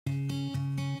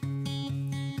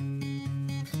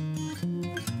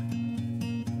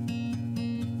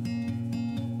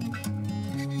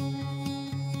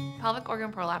Pelvic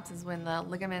organ prolapse is when the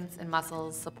ligaments and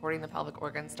muscles supporting the pelvic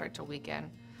organs start to weaken.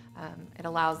 It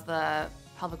allows the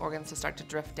pelvic organs to start to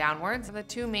drift downwards. So the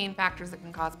two main factors that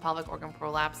can cause pelvic organ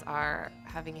prolapse are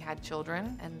having had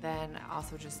children and then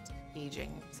also just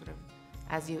aging. Sort of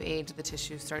as you age, the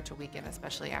tissues start to weaken,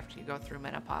 especially after you go through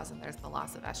menopause and there's the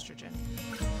loss of estrogen.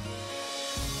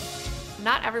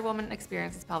 Not every woman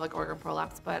experiences pelvic organ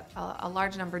prolapse, but a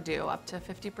large number do. Up to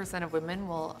 50% of women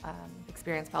will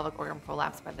experience pelvic organ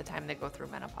prolapse by the time they go through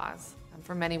menopause.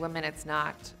 For many women, it's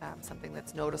not something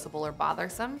that's noticeable or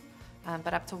bothersome,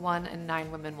 but up to 1 in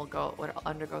 9 women would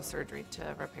undergo surgery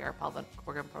to repair pelvic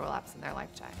organ prolapse in their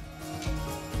lifetime.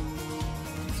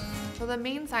 So the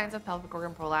main signs of pelvic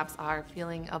organ prolapse are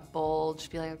feeling a bulge,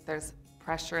 feeling like there's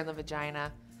pressure in the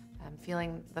vagina,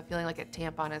 feeling like a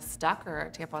tampon is stuck or a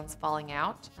tampon's falling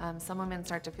out. Some women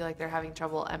start to feel like they're having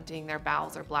trouble emptying their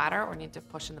bowels or bladder or need to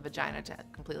push in the vagina to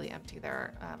completely empty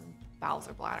their bowels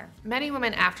or bladder. Many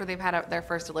women after they've had their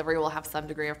first delivery will have some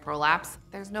degree of prolapse.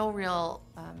 There's no real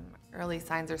early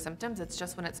signs or symptoms. It's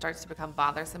just when it starts to become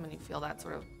bothersome and you feel that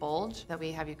sort of bulge that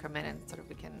we have you come in and sort of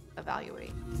we can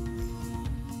evaluate.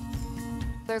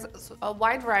 There's a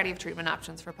wide variety of treatment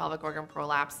options for pelvic organ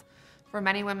prolapse. For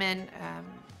many women,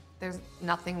 there's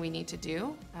nothing we need to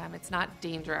do. It's not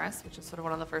dangerous, which is sort of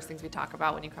one of the first things we talk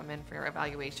about when you come in for your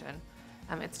evaluation.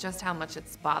 It's just how much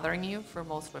it's bothering you for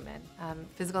most women.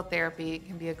 Physical therapy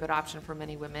can be a good option for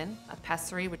many women. A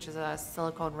pessary, which is a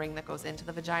silicone ring that goes into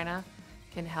the vagina,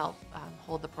 can help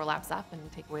hold the prolapse up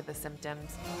and take away the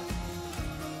symptoms.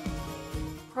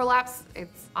 Prolapse,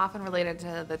 it's often related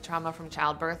to the trauma from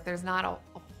childbirth. There's not a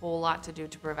whole lot to do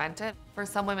to prevent it. For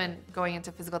some women, going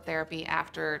into physical therapy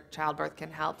after childbirth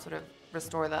can help sort of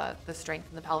restore the strength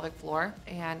in the pelvic floor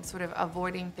and sort of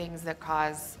avoiding things that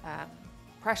cause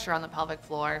pressure on the pelvic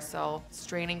floor. So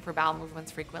straining for bowel movements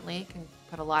frequently can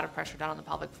put a lot of pressure down on the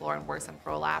pelvic floor and worsen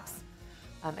prolapse.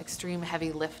 Extreme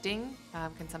heavy lifting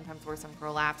can sometimes worsen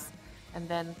prolapse. And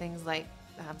then things like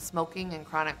smoking and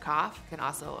chronic cough can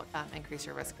also increase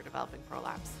your risk for developing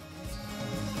prolapse.